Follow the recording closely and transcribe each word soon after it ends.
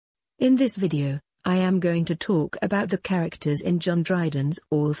In this video, I am going to talk about the characters in John Dryden's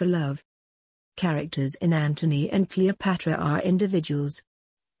All for Love. Characters in Antony and Cleopatra are individuals.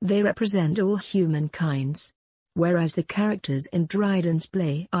 They represent all humankinds, whereas the characters in Dryden's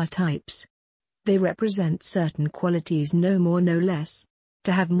play are types. They represent certain qualities, no more no less.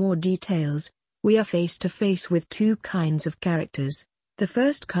 To have more details, we are face to face with two kinds of characters. The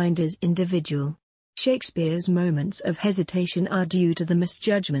first kind is individual. Shakespeare's moments of hesitation are due to the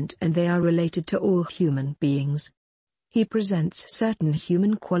misjudgment, and they are related to all human beings. He presents certain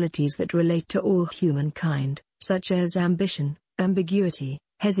human qualities that relate to all humankind, such as ambition, ambiguity,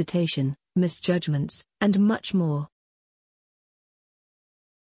 hesitation, misjudgments, and much more.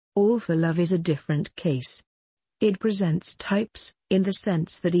 All for Love is a different case. It presents types, in the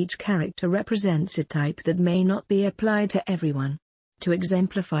sense that each character represents a type that may not be applied to everyone. To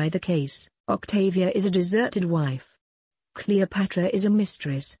exemplify the case, Octavia is a deserted wife. Cleopatra is a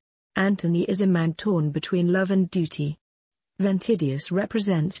mistress. Antony is a man torn between love and duty. Ventidius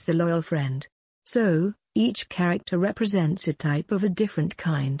represents the loyal friend. So, each character represents a type of a different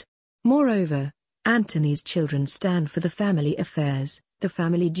kind. Moreover, Antony's children stand for the family affairs, the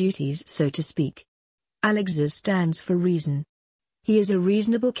family duties, so to speak. 𝐂𝐴𝐽𝐻 stands for reason. He is a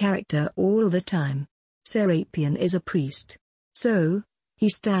reasonable character all the time. Serapion is a priest. So, he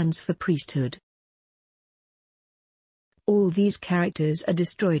stands for priesthood. All these characters are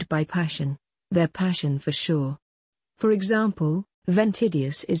destroyed by passion, their passion for sure. For example,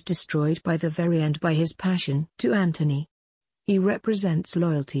 Ventidius is destroyed by the very end by his passion to Antony. He represents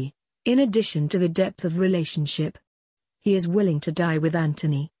loyalty, in addition to the depth of relationship. He is willing to die with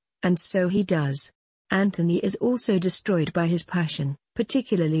Antony, and so he does. Antony is also destroyed by his passion,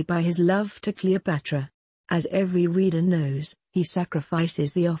 particularly by his love to Cleopatra. As every reader knows, he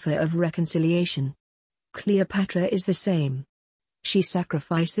sacrifices the offer of reconciliation. Cleopatra is the same. She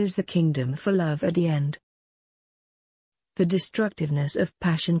sacrifices the kingdom for love at the end. The destructiveness of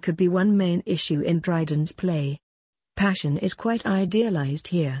passion could be one main issue in Dryden's play. Passion is quite idealized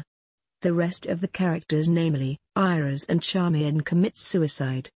here. The rest of the characters, namely, Iris and Charmian, commit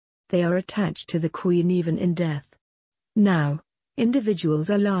suicide. They are attached to the queen even in death. Now, individuals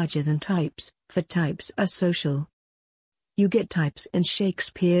are larger than types, for types are social. You get types in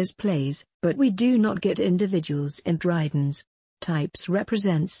Shakespeare's plays, but we do not get individuals in Dryden's. Types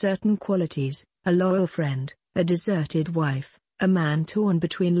represent certain qualities: a loyal friend, a deserted wife, a man torn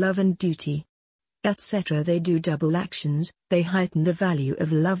between love and duty, etc. They do double actions, they heighten the value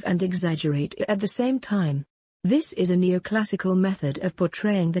of love and exaggerate it at the same time. This is a neoclassical method of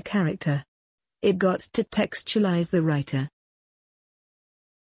portraying the character. It got to textualize the writer.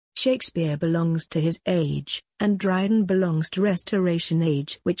 Shakespeare belongs to his age, and Dryden belongs to Restoration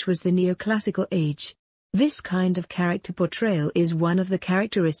Age, which was the neoclassical age. This kind of character portrayal is one of the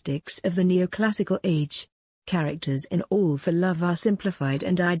characteristics of the neoclassical age. Characters in All for Love are simplified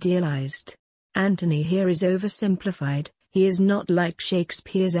and idealized. Antony here is oversimplified. He is not like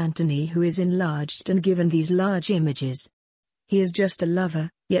Shakespeare's Antony, who is enlarged and given these large images. He is just a lover,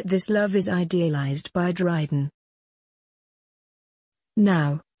 yet this love is idealized by Dryden.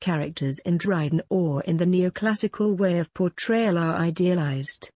 Now, characters in Dryden or in the neoclassical way of portrayal are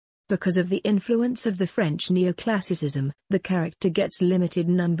idealized. Because of the influence of the French neoclassicism, the character gets limited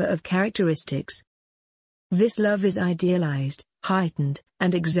number of characteristics. This love is idealized, heightened,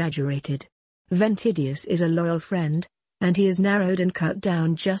 and exaggerated. Ventidius is a loyal friend, and he is narrowed and cut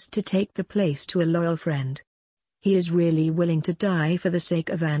down just to take the place to a loyal friend. He is really willing to die for the sake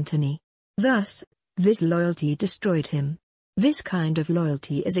of Antony. Thus, this loyalty destroyed him. This kind of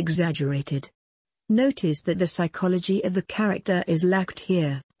loyalty is exaggerated. Notice that the psychology of the character is lacked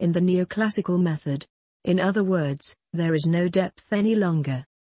here, in the neoclassical method. In other words, there is no depth any longer.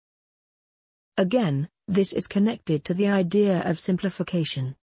 Again, this is connected to the idea of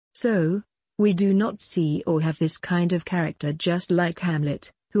simplification. So, we do not see or have this kind of character just like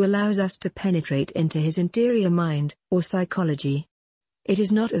Hamlet, who allows us to penetrate into his interior mind, or psychology. It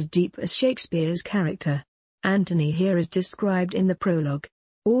is not as deep as Shakespeare's character. Antony here is described in the prologue.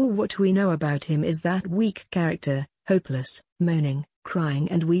 All what we know about him is that weak character, hopeless, moaning,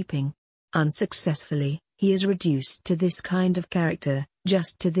 crying and weeping. Unsuccessfully, he is reduced to this kind of character,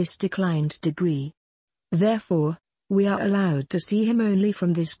 just to this declined degree. Therefore, we are allowed to see him only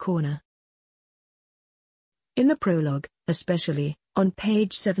from this corner. In the prologue, especially, on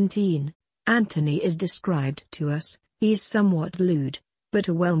page 17, Antony is described to us. He is somewhat lewd, but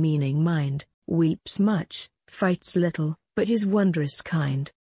a well-meaning mind, weeps much, fights little, but is wondrous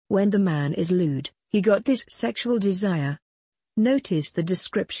kind. When the man is lewd, he got this sexual desire. Notice the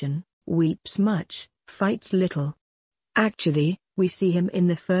description: weeps much, fights little. Actually, We see him in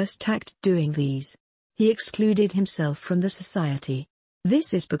the first act doing these. He excluded himself from the society.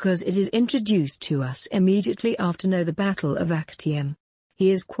 This is because it is introduced to us immediately after the Battle of Actium. He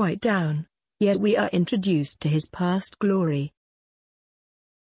is quite down, yet we are introduced to his past glory.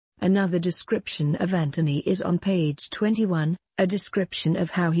 Another description of Antony is on page 21, a description of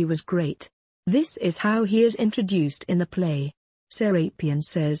how he was great. This is how he is introduced in the play. Serapion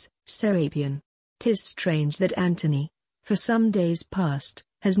says, Serapion. 'Tis strange that Antony, for some days past,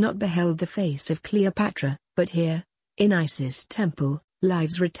 has not beheld the face of Cleopatra, but here, in Isis' temple,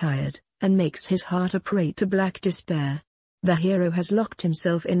 lies retired, and makes his heart a prey to black despair. The hero has locked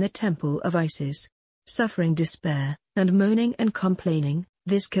himself in the temple of Isis, suffering despair, and moaning and complaining.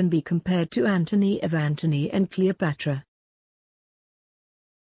 This can be compared to Antony of Antony and Cleopatra.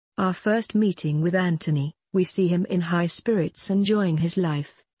 Our first meeting with Antony, we see him in high spirits enjoying his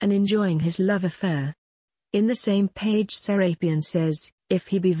life, and enjoying his love affair. In the same page Serapion says, if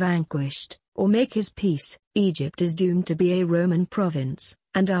he be vanquished, or make his peace, Egypt is doomed to be a Roman province,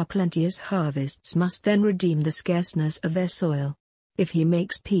 and our plenteous harvests must then redeem the scarceness of their soil. If he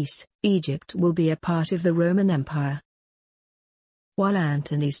makes peace, Egypt will be a part of the Roman Empire. While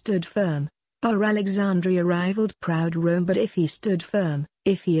Antony stood firm, our Alexandria rivaled proud Rome. But if he stood firm,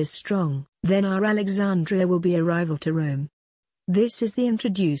 if he is strong, then our Alexandria will be a rival to Rome. This is the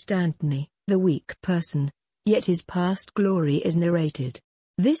introduced Antony, the weak person, yet his past glory is narrated.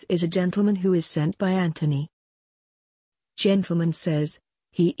 This is a gentleman who is sent by Antony. Gentleman says,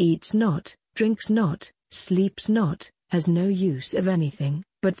 he eats not, drinks not, sleeps not, has no use of anything,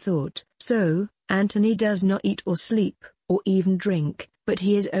 but thought. So, Antony does not eat or sleep, or even drink, but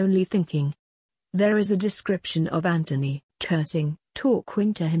he is only thinking. There is a description of Antony, cursing,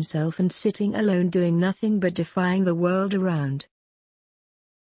 talking to himself and sitting alone doing nothing but defying the world around.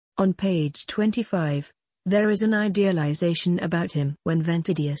 On page 25, there is an idealization about him when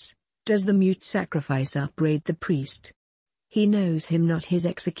Ventidius does the mute sacrifice upbraid the priest. He knows him not his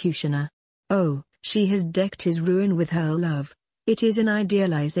executioner. Oh, she has decked his ruin with her love. It is an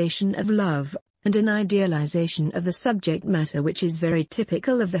idealization of love, and an idealization of the subject matter which is very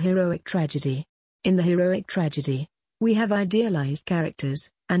typical of the heroic tragedy. In the heroic tragedy, we have idealized characters,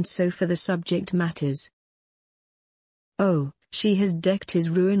 and so for the subject matters. Oh, she has decked his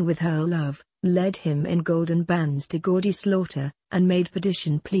ruin with her love, led him in golden bands to gaudy slaughter, and made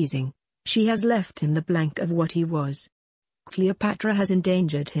perdition pleasing. She has left him the blank of what he was. Cleopatra has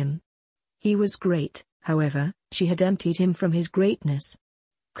endangered him. He was great, however, she had emptied him from his greatness.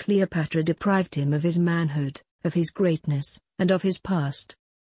 Cleopatra deprived him of his manhood, of his greatness, and of his past.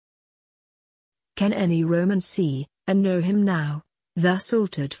 Can any Roman see, and know him now, thus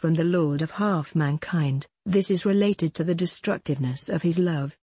altered from the Lord of half mankind? This is related to the destructiveness of his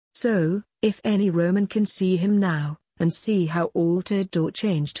love. So, if any Roman can see him now, and see how altered or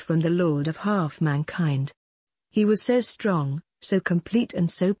changed from the Lord of half mankind. He was so strong, so complete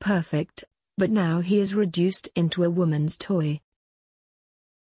and so perfect, but now he is reduced into a woman's toy.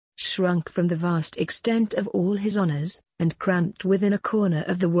 Shrunk from the vast extent of all his honors, and cramped within a corner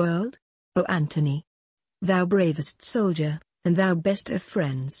of the world? O Antony! Thou bravest soldier, and thou best of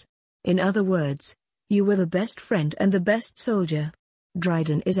friends. In other words, you were the best friend and the best soldier.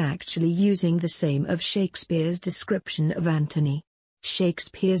 Dryden is actually using the same of Shakespeare's description of Antony.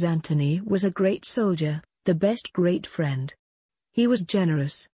 Shakespeare's Antony was a great soldier, the best great friend. He was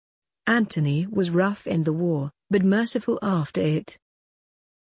generous. Antony was rough in the war, but merciful after it.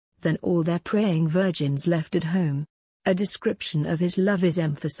 Then all their praying virgins left at home. A description of his love is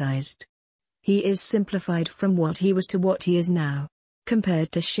emphasized. He is simplified from what he was to what he is now.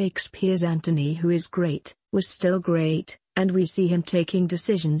 Compared to Shakespeare's Antony, who is great, was still great, and we see him taking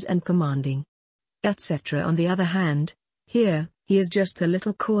decisions and commanding, etc. On the other hand, here, he is just a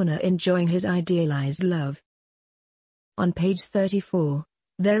little corner enjoying his idealized love. On page 34,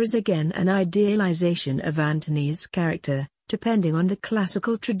 there is again an idealization of Antony's character, depending on the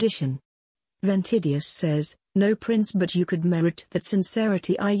classical tradition. Ventidius says, no prince but you could merit that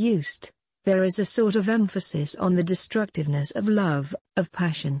sincerity I used. There is a sort of emphasis on the destructiveness of love, of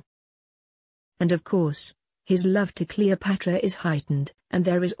passion. And of course, his love to Cleopatra is heightened, and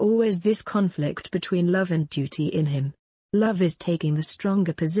there is always this conflict between love and duty in him. Love is taking the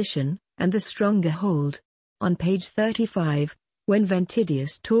stronger position, and the stronger hold. On page 35, when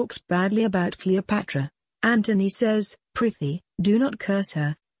Ventidius talks badly about Cleopatra, Antony says, "Prithee, do not curse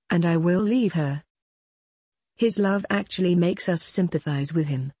her, and I will leave her." His love actually makes us sympathize with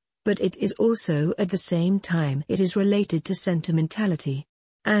him, but it is also at the same time it is related to sentimentality.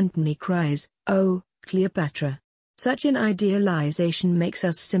 Antony cries, "Oh, Cleopatra." Such an idealization makes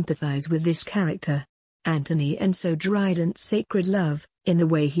us sympathize with this character. Antony and so Dryden's sacred love, in the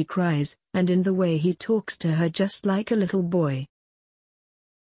way he cries, and in the way he talks to her just like a little boy.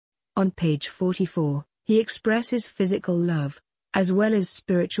 On page 44, he expresses physical love, as well as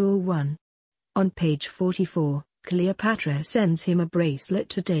spiritual one. On page 44, Cleopatra sends him a bracelet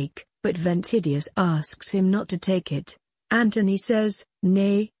to take, but Ventidius asks him not to take it. Antony says,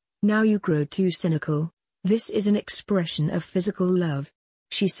 "Nay, now you grow too cynical. This is an expression of physical love."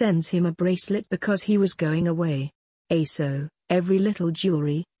 She sends him a bracelet because he was going away. So, every little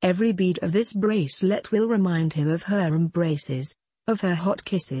jewelry, every bead of this bracelet will remind him of her embraces, of her hot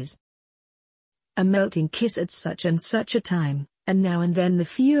kisses. A melting kiss at such and such a time, and now and then the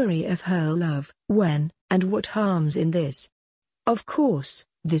fury of her love. When, and what harms in this? Of course,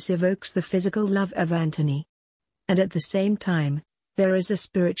 this evokes the physical love of Antony. And at the same time, there is a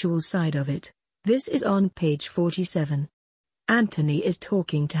spiritual side of it. This is on page 47. Antony is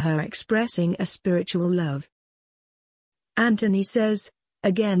talking to her, expressing a spiritual love. Antony says,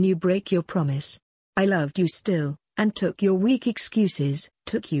 "Again you break your promise. I loved you still, and took your weak excuses,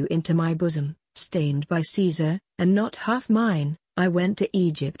 took you into my bosom, stained by Caesar, and not half mine. I went to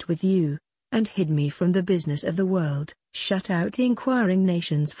Egypt with you, and hid me from the business of the world, shut out inquiring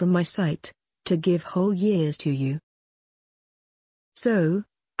nations from my sight, to give whole years to you. So,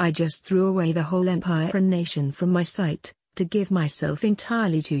 I just threw away the whole empire and nation from my sight, to give myself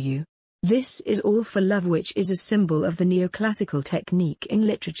entirely to you." This is all for love, which is a symbol of the neoclassical technique in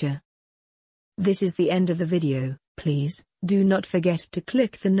literature. This is the end of the video. Please, do not forget to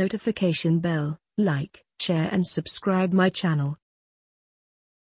click the notification bell, like, share and subscribe my channel.